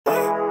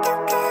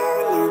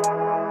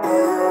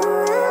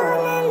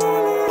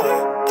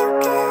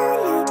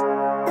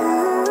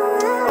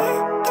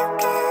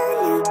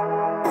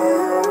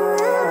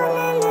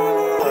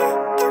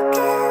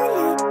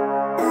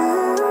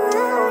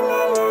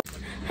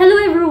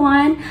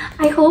everyone!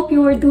 I hope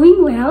you are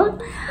doing well.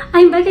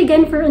 I'm back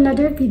again for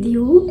another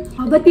video.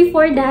 But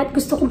before that,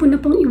 gusto ko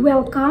muna pong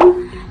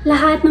i-welcome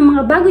lahat ng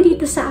mga bago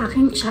dito sa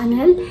aking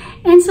channel.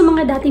 And sa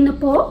mga dating na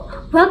po,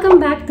 welcome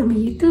back to my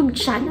YouTube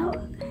channel.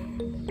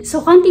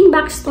 So, konting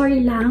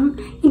backstory lang.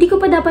 Hindi ko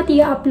pa dapat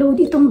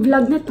i-upload itong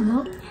vlog na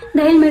to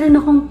dahil meron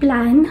akong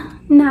plan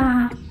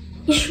na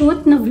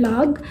i-shoot na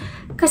vlog.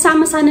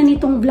 Kasama sana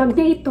nitong vlog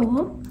na ito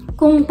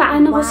kung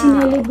paano ko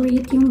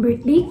sinelebrate yung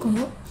birthday ko.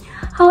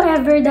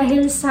 However,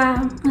 dahil sa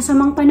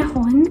masamang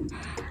panahon,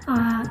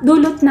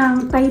 dulot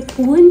ng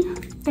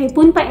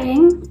Typhoon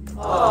Paeng,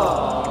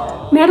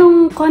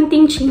 merong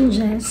konting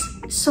changes.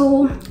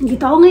 So,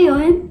 dito ako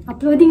ngayon,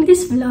 uploading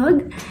this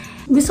vlog.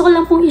 Gusto ko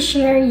lang pong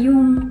i-share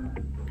yung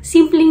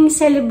simpleng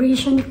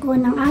celebration ko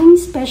ng aking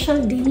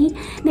special day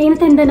na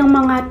inatenda ng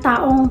mga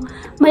taong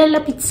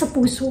malalapit sa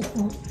puso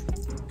ko.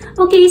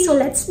 Okay, so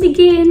let's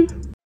begin!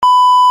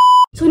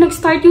 So,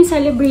 nag-start yung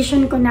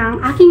celebration ko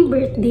ng aking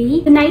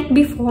birthday. The night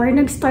before,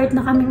 nag-start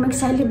na kami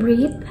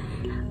mag-celebrate.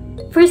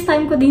 First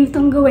time ko din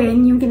itong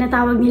gawin, yung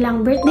tinatawag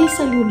nilang birthday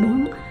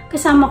salubong.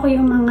 Kasama ko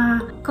yung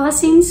mga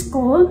cousins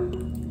ko,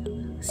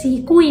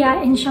 si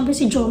Kuya, and syempre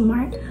si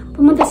Jomar.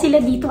 Pumunta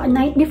sila dito a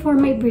night before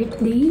my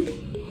birthday.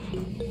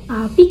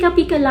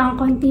 Pika-pika lang,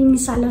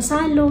 konting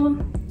salo-salo,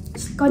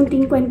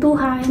 konting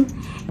kwentuhan.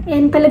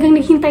 And talagang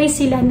naghintay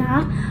sila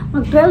na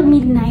mag-12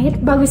 midnight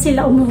bago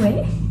sila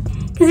umuwi.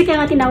 Kasi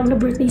kaya nga tinawag na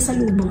birthday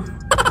salubong.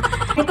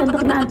 Kahit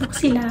antok na antok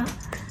sila,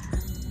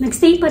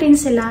 nagstay pa rin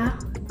sila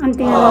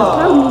until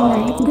 12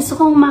 midnight. Gusto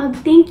kong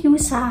mag-thank you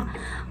sa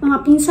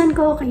mga pinsan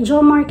ko, kay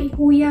Jomar, kay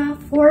Kuya,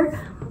 for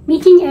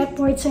making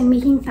efforts and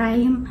making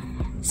time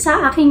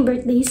sa aking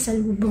birthday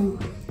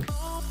salubong.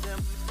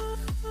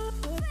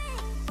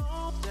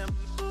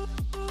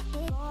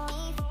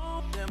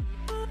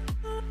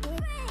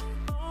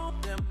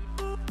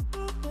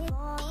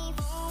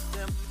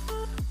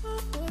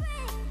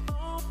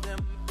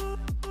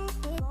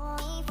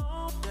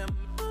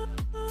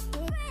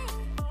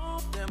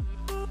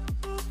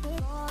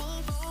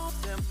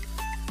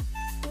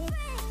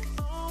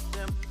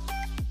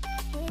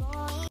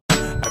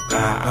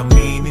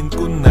 Aaminin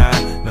ko na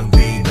nang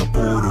di na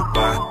puro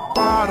pa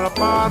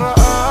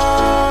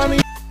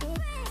para-paraan.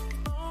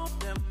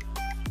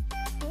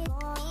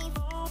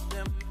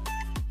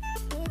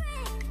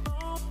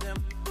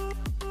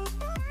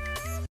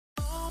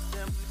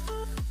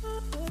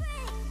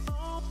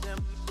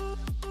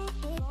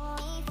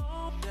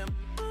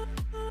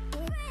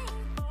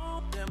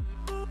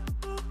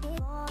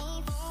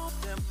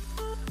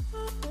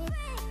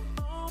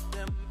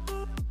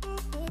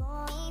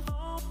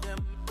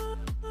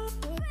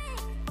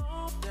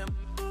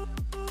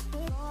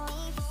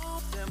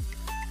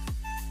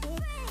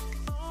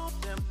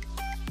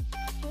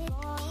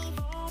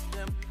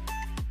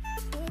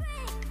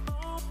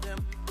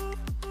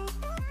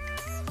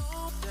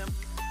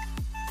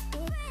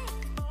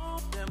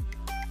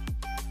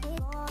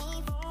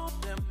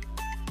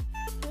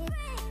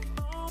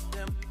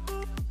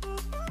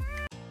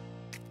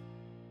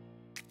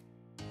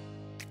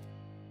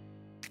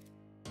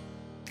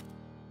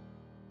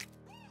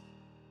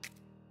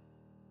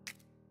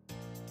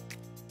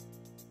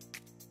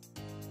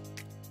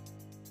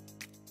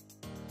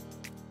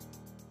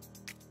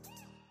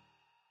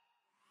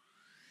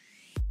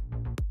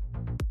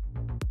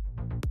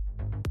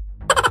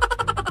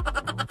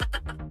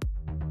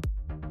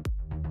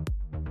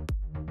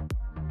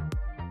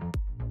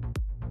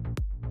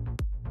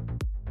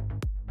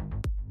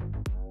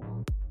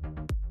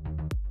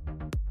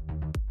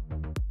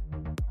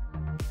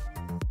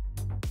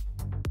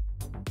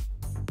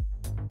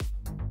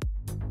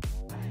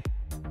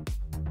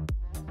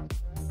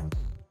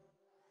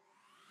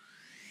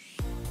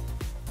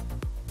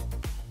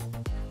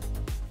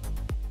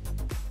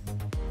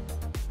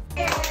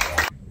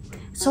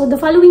 So, the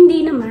following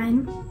day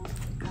naman,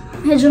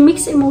 medyo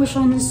mixed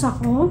emotions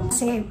ako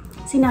kasi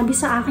sinabi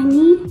sa akin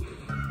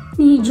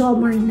ni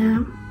Jomar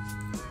na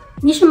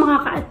hindi siya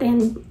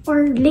makaka-attend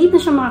or late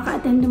na siya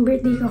makaka-attend ng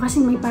birthday ko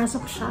kasi may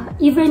pasok siya,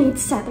 even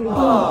it's Saturday.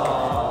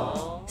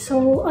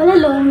 So, all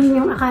along,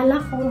 yun yung akala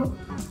ko.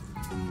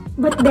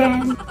 But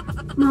then,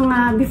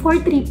 mga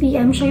before 3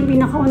 PM, siya yung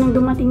pinakaunang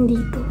dumating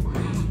dito.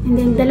 And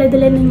then,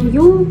 dala-dala na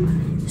niya yung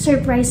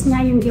surprise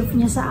niya, yung gift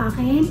niya sa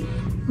akin.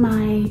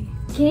 May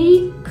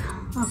cake,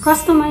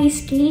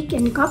 customized cake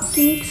and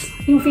cupcakes.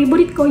 Yung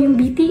favorite ko, yung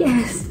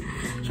BTS.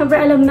 Siyempre,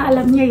 alam na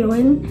alam niya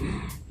yun.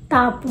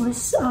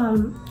 Tapos,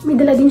 may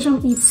dala din siyang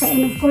pizza.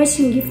 And of course,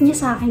 yung gift niya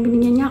sa akin,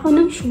 binigyan niya ako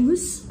ng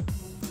shoes.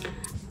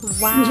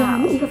 Wow! Diyan,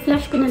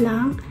 ipa-flash ko na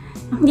lang.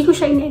 Hindi ko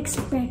siya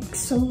ina-expect.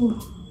 So,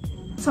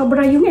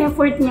 sobra yung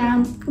effort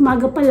niya.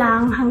 Umaga pa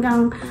lang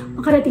hanggang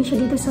makarating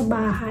siya dito sa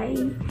bahay.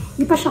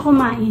 Hindi pa siya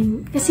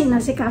kumain kasi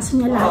nasikaso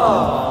niya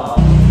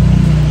lahat.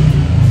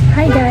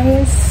 Hi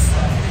guys!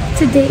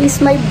 Today is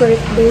my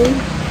birthday.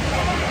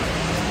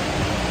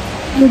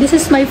 And this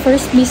is my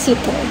first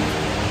visitor.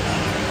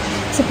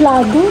 Sa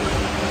Plago.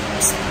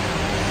 So,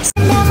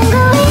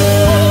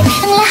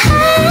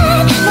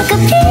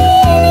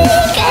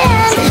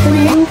 ito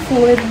na yung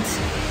food.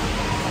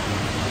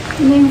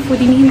 Yun na yung food.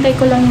 Hinihintay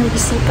ko lang yung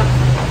bisita.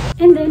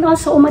 And then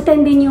also,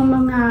 umattend din yung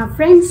mga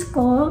friends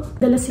ko.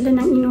 Dala sila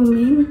ng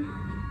inumin.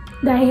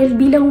 Dahil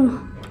bilang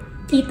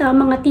tita,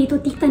 mga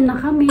tito-tita na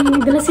kami,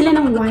 nagdala sila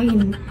ng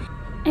wine.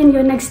 And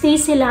yun,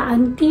 nagstay sila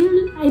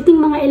until, I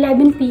think, mga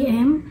 11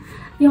 PM.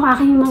 Yung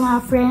aking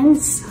mga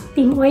friends,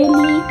 Team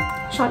Oily,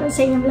 shoutout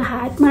sa inyong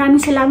lahat.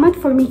 Maraming salamat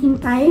for making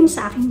time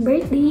sa aking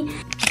birthday.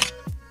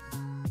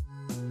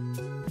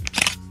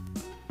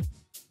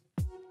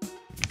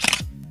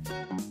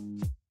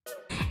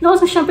 And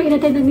also, syempre,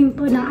 inattend din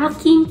po ng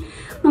aking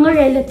mga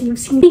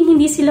relatives.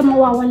 Hindi sila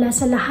mawawala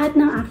sa lahat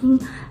ng aking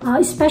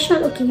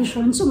special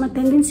occasions.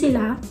 Umattend din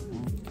sila.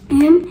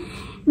 And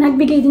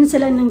nagbigay din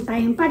sila ng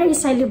time para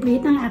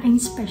i-celebrate ang aking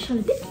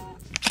special day.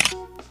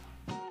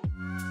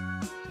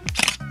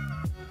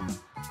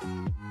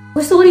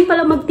 Gusto ko rin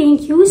pala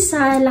mag-thank you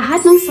sa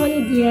lahat ng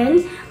Solid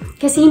Yel.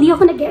 Kasi hindi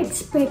ako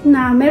nag-expect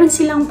na meron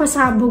silang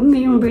pasabog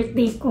ngayong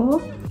birthday ko.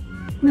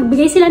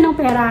 Nagbigay sila ng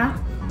pera,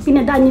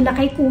 pinadaan nila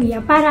kay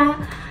kuya para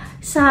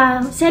sa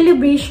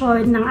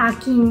celebration ng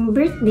aking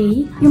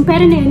birthday. Yung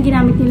pera na yun,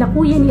 ginamit nila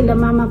kuya nila,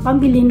 mama,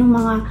 pambili ng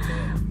mga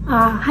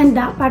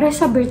handa para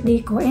sa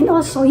birthday ko. And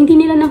also, hindi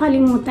nila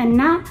nakalimutan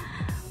na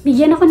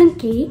bigyan ako ng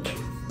cake.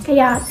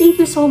 Kaya, thank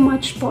you so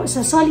much po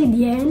sa Solid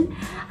Yel.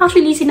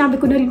 Actually, sinabi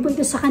ko na rin po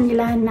ito sa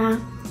kanila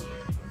na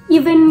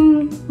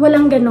even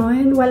walang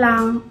ganon,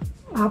 walang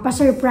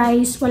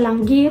pa-surprise,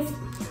 walang gift,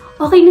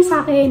 okay na sa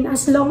akin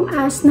as long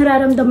as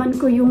nararamdaman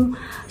ko yung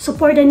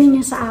supporta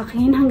ninyo sa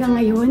akin hanggang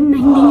ngayon, na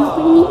hindi niyo ako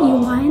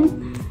iniiwan.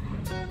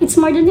 It's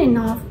more than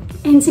enough.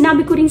 And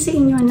sinabi ko rin sa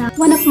inyo na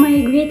one of my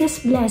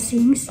greatest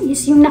blessings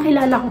is yung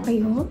nakilala ko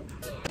kayo.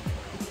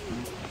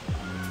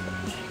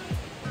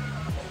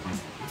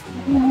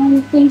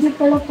 Thank you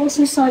pala po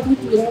sa Solid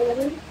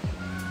Yel.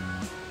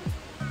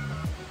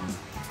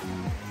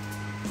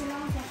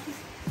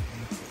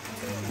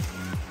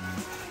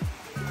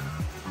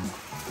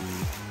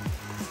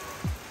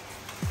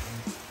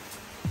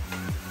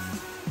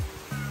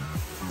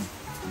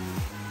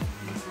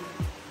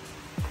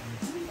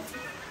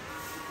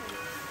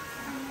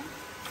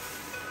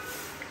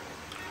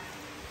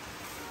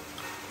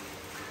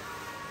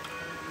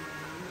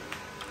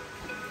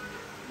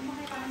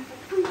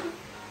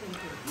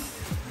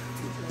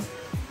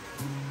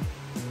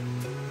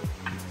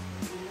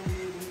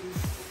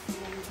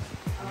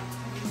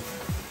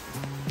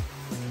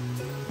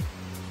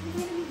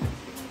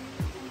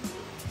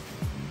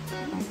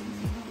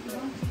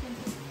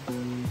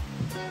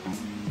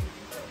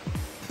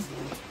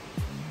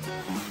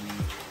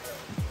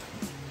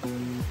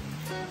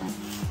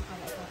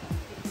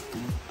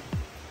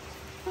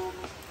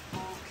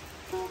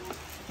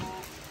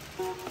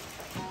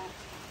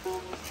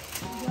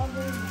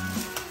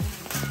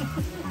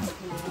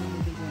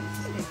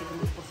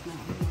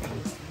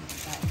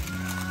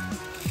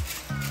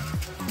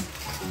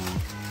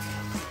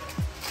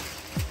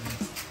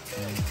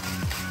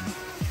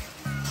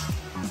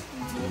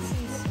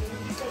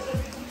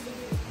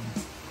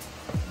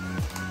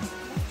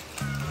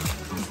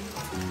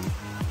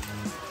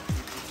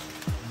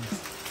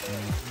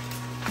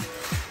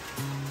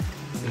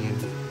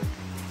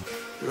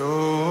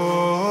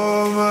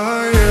 You're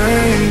my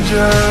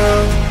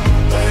angel,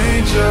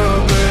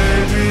 angel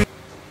baby.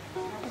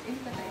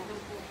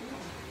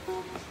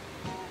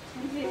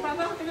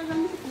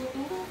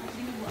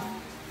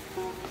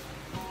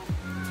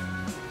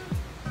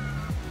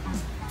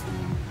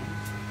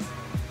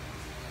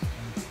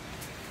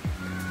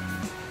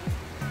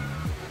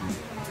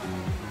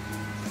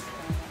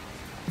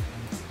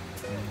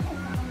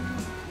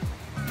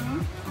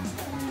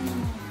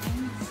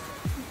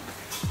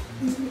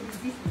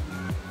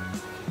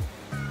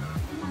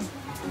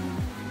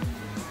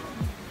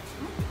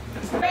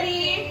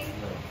 Ready?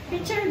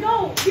 Picture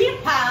go!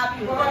 Beep!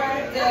 Happy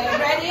birthday!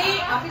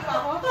 Ready? Happy pa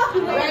ako?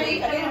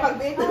 Ready? Ready na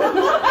mag-beat?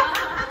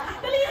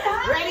 Dali na!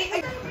 Ready?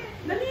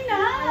 Dali na!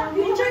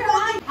 Picture go!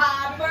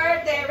 Happy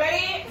birthday!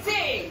 Ready?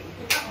 Sing!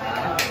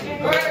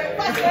 Happy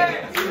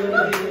birthday to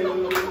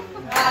you!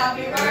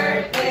 Happy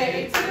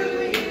birthday to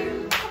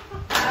you!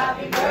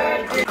 Happy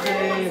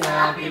birthday!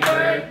 Happy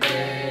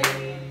birthday!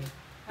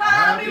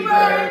 Happy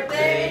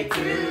birthday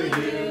to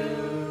you!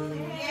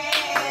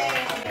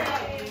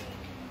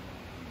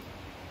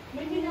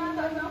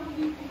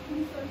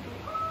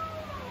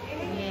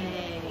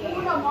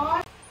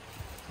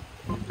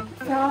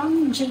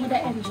 From Jada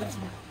and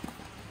Jada.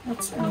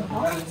 Let's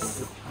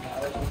unbox.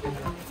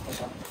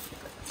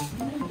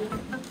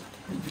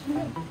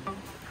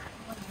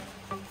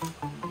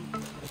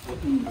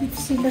 Dito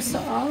sila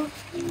sa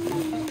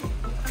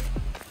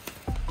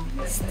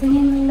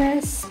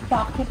stainless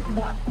pocket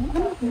button.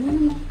 Ano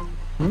yun?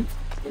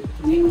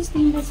 Ano yung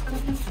stainless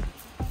pocket?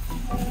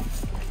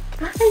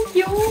 Ay,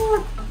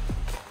 cute!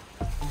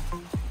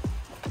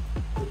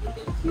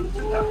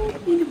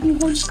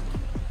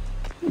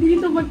 Hindi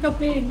dito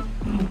magkape.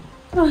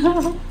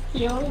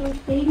 Cute.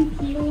 Thank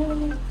you.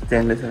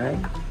 Stainless, right?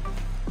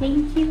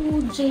 Thank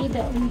you,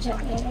 Jada and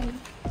Jael.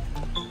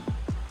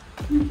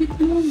 Ang cute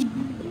mo.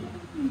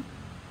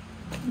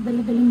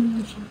 Dala-dala mo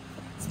na siya.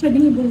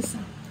 Pwedeng ibulsa.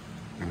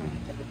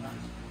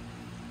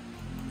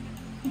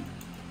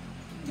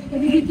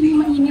 Pwede dito yung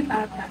mainit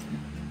ata.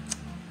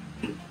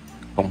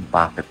 Pang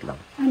packet lang.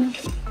 Ano?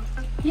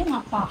 Yan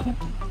nga, pocket.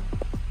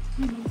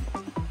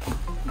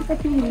 Look at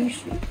your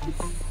wish.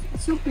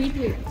 So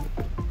pretty.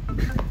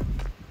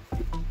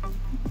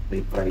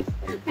 May price.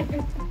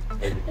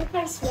 The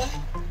price what?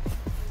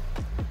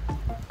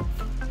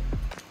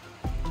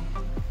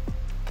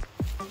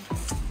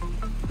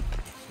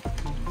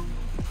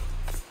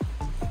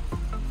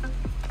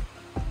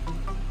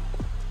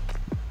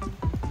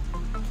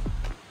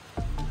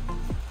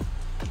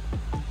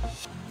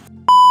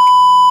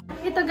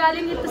 Ito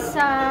galing ito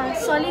sa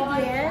Solid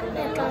Yel.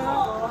 Ito.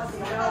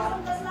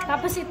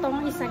 Tapos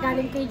itong isa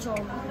galing kay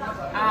Job.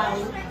 Ay.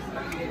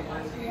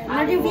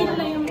 Na-reveal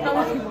na yung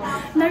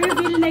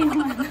na-reveal na yung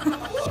ano.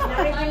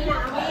 Na-reveal na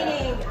ang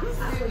meaning.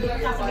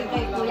 Sasabihin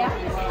kay Kuya.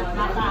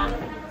 Bata.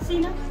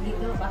 Sino?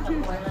 Dito, bata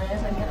po.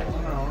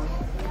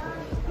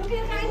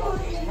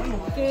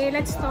 Okay,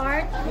 let's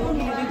start.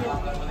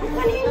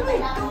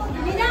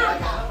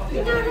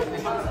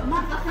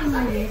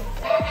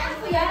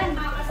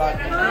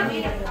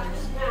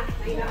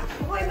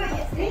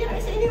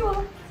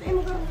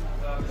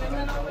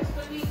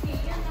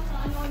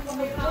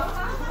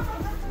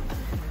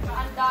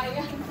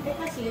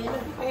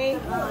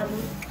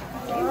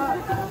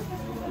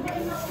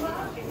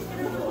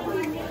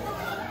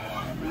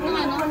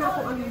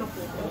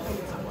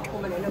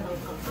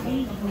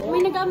 Uy,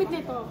 nagamit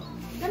nito.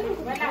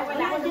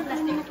 Wala.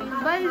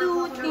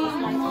 Balutin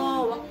mo.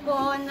 Wag ko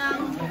ng...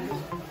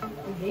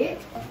 Hindi.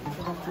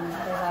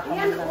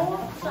 Yan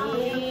o.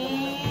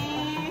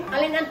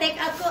 Alin ang take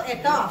out ko?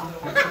 Ito.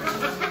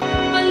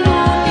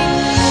 Balutin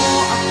mo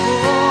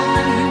ako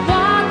ng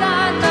hiwaga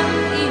ng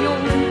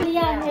iyong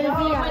Yan,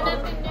 Elvia.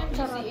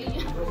 Charot.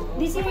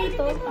 DC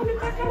ito.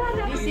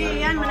 Kasi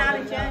yan,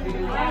 manalo dyan.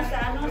 Yan, sa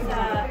ano,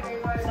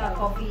 sa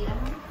coffee.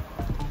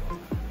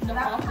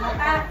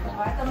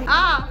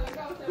 Ah!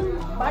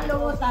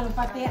 Balutan,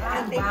 pati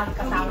ang bag,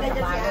 kasama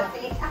na balot.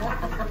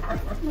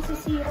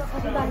 Masisira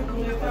kasi dahil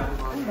dito.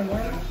 Ano ba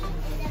yan?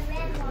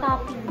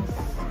 Toppings.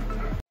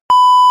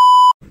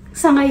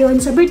 Sa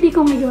ngayon, sa birthday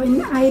ko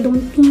ngayon, I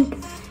don't think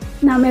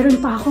na meron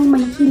pa akong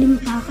may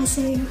healing pa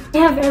kasi I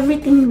have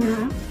everything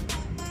na.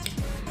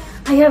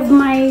 I have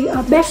my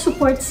best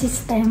support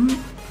system.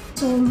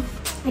 So,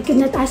 I could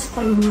not ask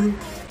for more.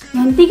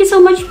 Yan. Thank you so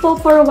much po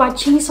for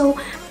watching. So,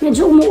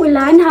 medyo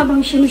umuulan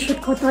habang sinushoot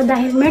ko to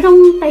dahil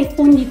merong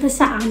typhoon dito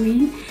sa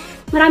amin.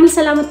 Maraming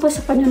salamat po sa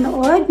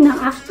panonood ng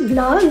aking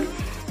vlog.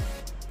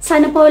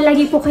 Sana po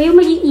lagi po kayo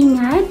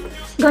mag-iingat.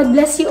 God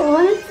bless you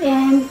all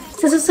and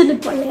sa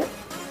susunod po ulit.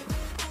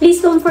 Please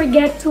don't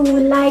forget to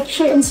like,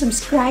 share, and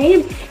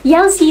subscribe.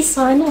 Yel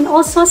Sison. And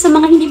also, sa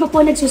mga hindi pa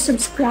po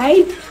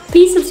nagsusubscribe,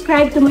 please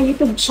subscribe to my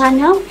YouTube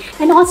channel.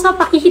 And also,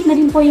 pakihit na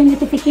rin po yung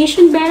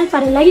notification bell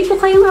para lagi po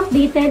kayong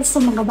updated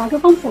sa mga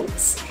bago kong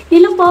posts.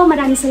 Yun lang po.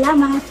 Maraming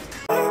salamat.